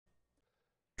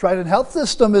Trident Health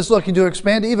System is looking to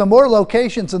expand to even more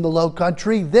locations in the Low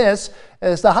Country. This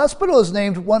as the hospital is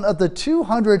named one of the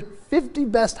 250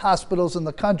 best hospitals in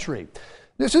the country.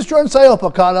 This is Jordan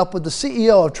Siopa caught up with the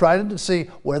CEO of Trident to see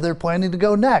where they're planning to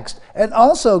go next, and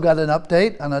also got an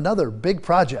update on another big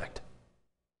project.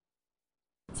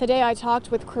 Today I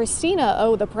talked with Christina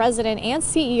O, the president and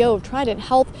CEO of Trident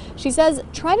Health. She says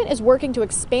Trident is working to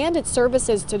expand its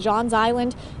services to Johns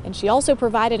Island, and she also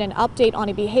provided an update on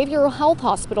a behavioral health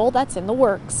hospital that's in the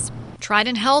works.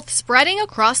 Trident Health spreading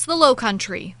across the Low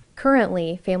Country.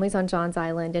 Currently, families on Johns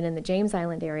Island and in the James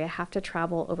Island area have to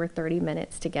travel over 30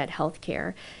 minutes to get health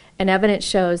care. And evidence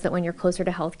shows that when you're closer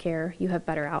to health care, you have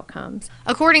better outcomes.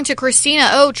 According to Christina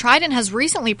O, Trident has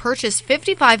recently purchased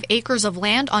 55 acres of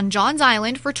land on Johns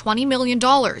Island for $20 million.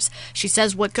 She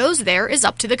says what goes there is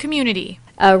up to the community.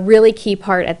 A really key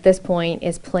part at this point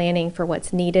is planning for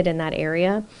what's needed in that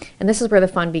area. And this is where the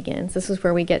fun begins. This is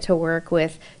where we get to work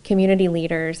with community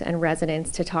leaders and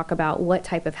residents to talk about what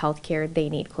type of health care they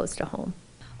need close to home.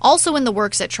 Also in the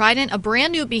works at Trident, a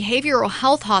brand new behavioral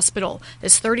health hospital.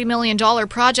 This $30 million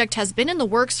project has been in the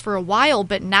works for a while,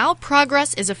 but now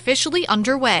progress is officially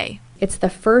underway. It's the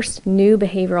first new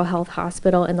behavioral health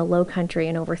hospital in the Low Country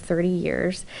in over 30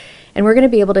 years. And we're going to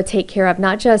be able to take care of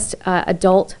not just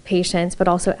adult patients, but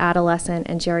also adolescent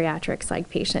and geriatric psych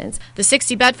patients. The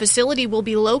 60-bed facility will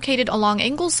be located along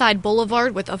Ingleside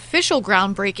Boulevard with official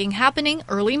groundbreaking happening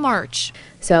early March.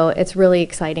 So it's really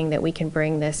exciting that we can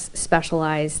bring this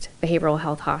specialized behavioral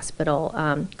health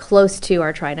hospital close to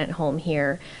our Trident home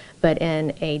here, but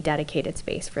in a dedicated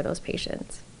space for those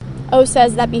patients. O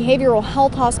says that behavioral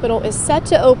health hospital is set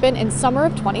to open in summer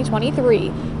of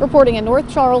 2023. Reporting in North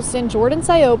Charleston, Jordan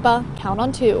Siopa, Count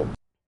on 2.